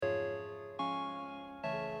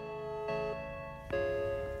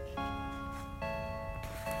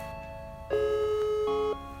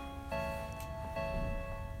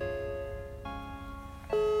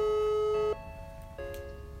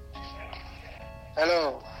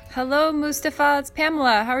Hello. Hello, Mustafa. It's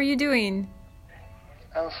Pamela. How are you doing?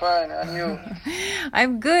 I'm fine. And you?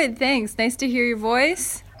 I'm good, thanks. Nice to hear your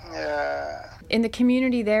voice. Yeah. In the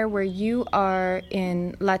community there where you are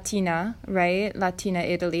in Latina, right? Latina,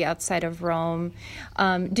 Italy, outside of Rome.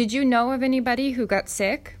 Did you know of anybody who got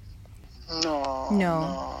sick? No.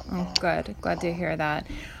 Oh, good. Glad to hear that.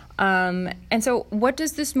 And so what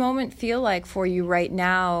does this moment feel like for you right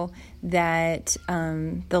now that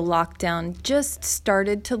the lockdown just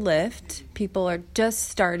started to lift? People are just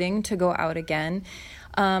starting to go out again.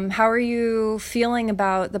 How are you feeling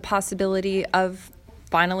about the possibility of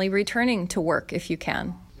finally returning to work if you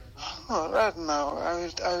can? Oh, right now,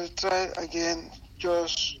 I will try again.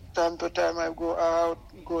 Just time to time, I go out,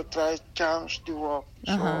 go try chance to work.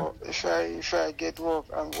 So if I get work,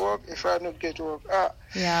 and work. If I not get work,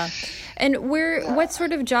 Yeah. And what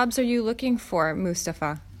sort of jobs are you looking for,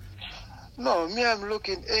 Mustafa? No, me, I'm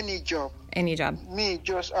looking any job. Any job. Me,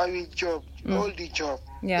 just I will job, all the job.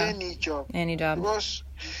 Yeah. Any job. Any job. Because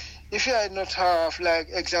if I not have, like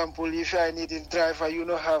example, if I need a driver, you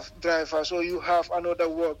not have driver, so you have another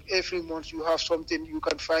work. Every month you have something, you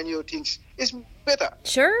can find your things. It's better.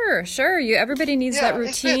 Sure. Everybody needs that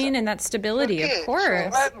routine and that stability, of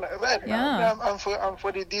course. So right now, I'm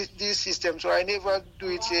for this system, so I never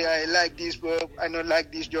do it, say I like this work, I don't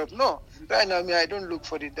like this job. No. Right now, I don't look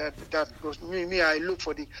for that because me, I look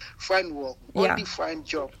for the fine work, only fine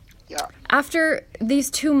job. Yeah. After these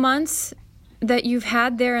 2 months that you've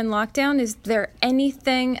had there in lockdown, is there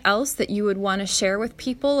anything else that you would want to share with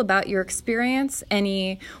people about your experience?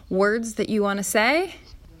 Any words that you want to say?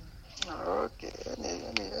 Okay,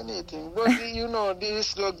 anything. But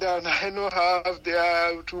this lockdown, I know how they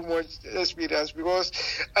have too much experience because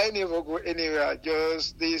I never go anywhere.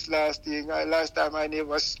 Just this last time I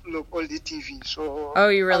never look all the TV. So. Oh,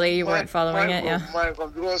 you weren't following it, yeah.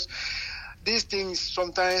 Because these things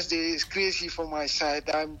sometimes they're crazy for my side.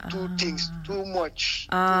 I'm too much.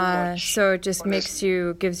 So it just gives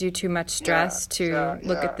you too much stress to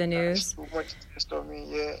look at the news. Too much stress on me,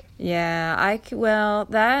 yeah. Yeah,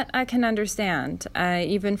 that I can understand.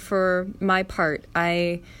 Even for my part,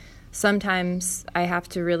 sometimes I have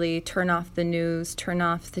to really turn off the news, turn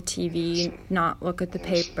off the TV, not look at the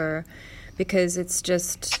paper, because it's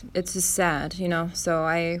just sad, So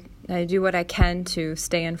I do what I can to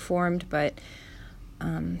stay informed, but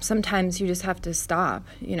sometimes you just have to stop,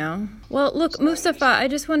 Well, look, Mustafa, I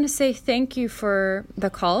just want to say thank you for the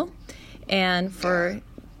call and for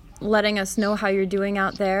letting us know how you're doing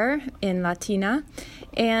out there in Latina.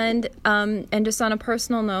 And just on a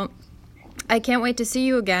personal note, I can't wait to see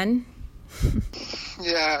you again.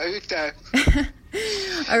 Yeah, every time.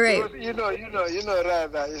 All right. Right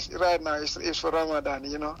now it's for Ramadan,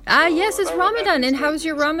 Yes, it's Ramadan. And how's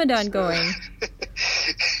your Ramadan going?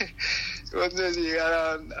 It was maybe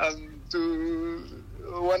around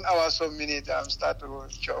 1 hour, some minute, I'm starting to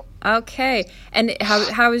job. Okay. And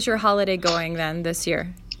how is your holiday going then this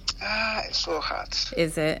year? It's so hard.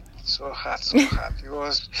 Is it? So hard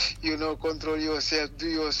because control yourself, do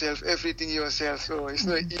yourself, everything yourself, so it's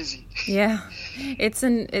not easy. Yeah, it's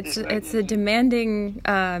a demanding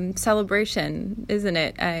celebration, isn't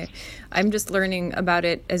it? I'm just learning about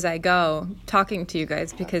it as I go, talking to you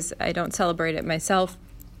guys, because I don't celebrate it myself,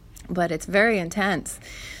 but it's very intense.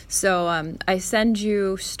 So I send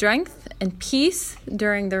you strength and peace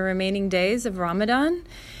during the remaining days of Ramadan.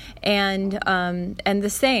 And the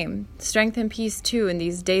same, strength and peace too in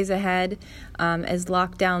these days ahead as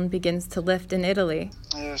lockdown begins to lift in Italy.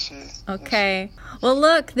 Yes. Okay. Well,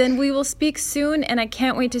 look, then we will speak soon, and I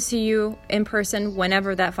can't wait to see you in person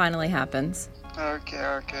whenever that finally happens.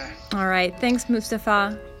 Okay. All right. Thanks,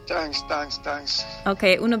 Mustafa. Thanks.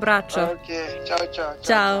 Okay, un abbraccio. Okay, ciao.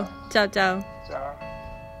 Ciao. Ciao.